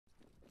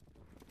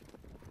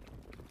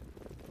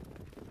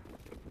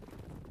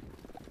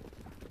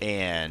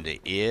And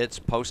it's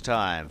post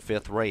time,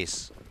 fifth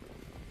race.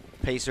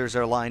 Pacers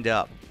are lined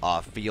up.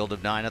 A field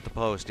of 9 at the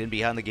post, in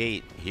behind the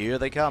gate. Here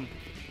they come.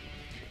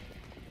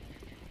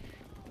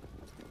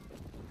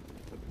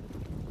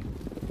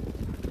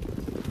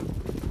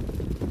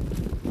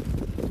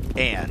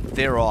 And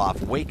they're off.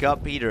 Wake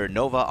Up Peter,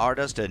 Nova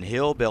Artist, and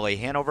Hillbilly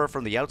Hanover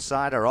from the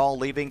outside are all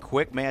leaving.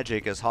 Quick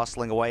Magic is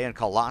hustling away, and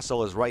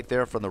Colossal is right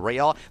there from the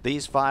rail.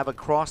 These 5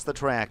 across the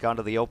track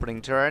onto the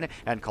opening turn,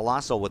 and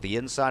Colossal with the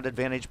inside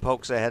advantage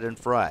pokes ahead in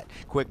front.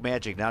 Quick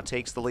Magic now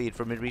takes the lead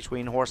from in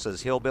between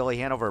horses. Hillbilly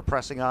Hanover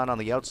pressing on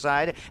the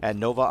outside,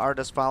 and Nova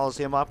Artist follows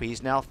him up.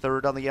 He's now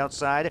third on the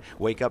outside.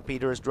 Wake Up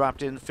Peter is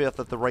dropped in 5th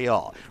at the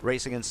rail.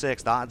 Racing in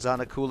 6th, odds on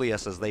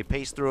Equuleus as they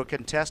pace through a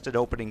contested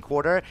opening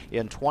quarter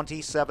in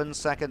 27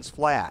 seconds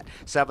flat.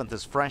 7th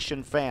is Fresh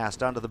and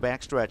Fast onto the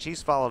backstretch.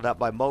 He's followed up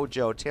by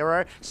Mojo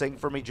Terror. Sing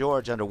For Me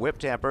George under Whip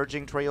Tap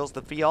Urging trails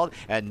the field,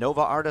 and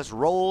Nova Artist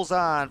rolls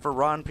on for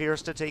Ron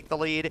Pierce to take the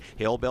lead.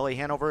 Hillbilly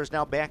Hanover is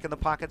now back in the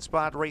pocket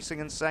spot, racing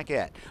in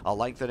 2nd. A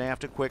length and a half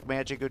to Quick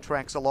Magic, who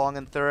tracks along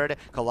in 3rd.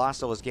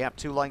 Colossal is gapped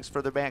 2 lengths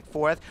further back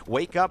 4th.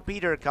 Wake Up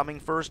Peter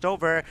coming first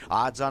over.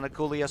 Odds on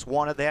Equuleus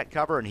wanted that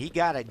cover, and he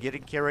got it,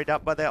 getting carried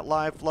up by that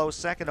live flow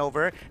 2nd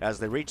over as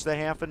they reach the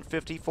half in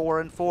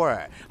 54 and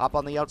 4. Up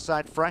on the outside,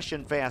 Fresh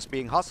and Fast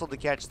being hustled to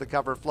catch the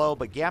cover flow,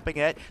 but gapping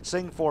it.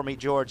 Sing For Me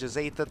George is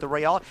 8th at the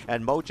rail,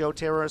 and Mojo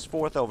Terror is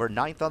 4th over.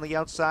 9th on the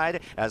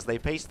outside as they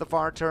pace the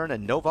far turn,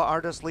 and Nova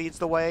Artist leads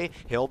the way.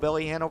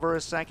 Hillbilly Hanover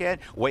is 2nd.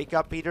 Wake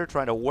Up Peter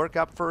trying to work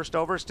up first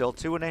over, still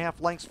 2.5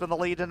 lengths from the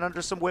lead and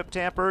under some Whip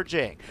Tap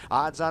Urging.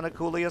 Odds on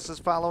Equuleus is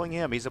following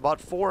him. He's about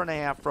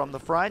 4.5 from the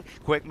front.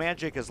 Quick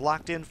Magic is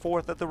locked in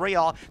 4th at the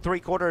rail.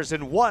 3/4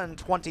 in 1,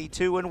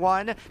 22 and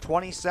 1,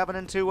 27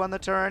 and 2 on the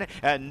turn,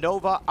 and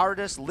Nova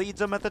Artist leads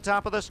them at the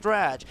top of the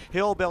stretch.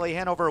 Hillbilly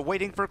Hanover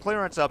waiting for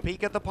clearance. A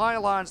peek at the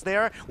pylons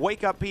there.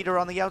 Wake Up Peter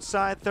on the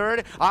outside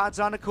 3rd. Odds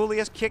on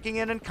Equuleus kicking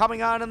in and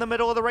coming on in the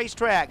middle of the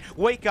racetrack.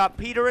 Wake Up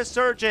Peter is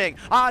surging.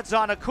 Odds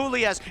on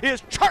Equuleus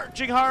is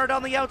charging hard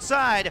on the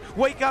outside.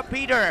 Wake Up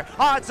Peter.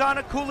 Odds on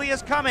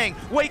Equuleus coming.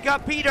 Wake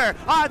Up Peter.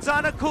 Odds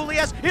on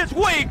Equuleus. It's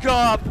Wake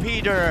Up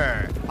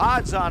Peter.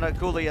 Odds on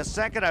Equuleus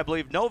 2nd. I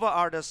believe Nova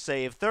Artist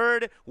saved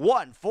 3rd.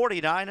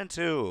 149 and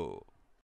 2.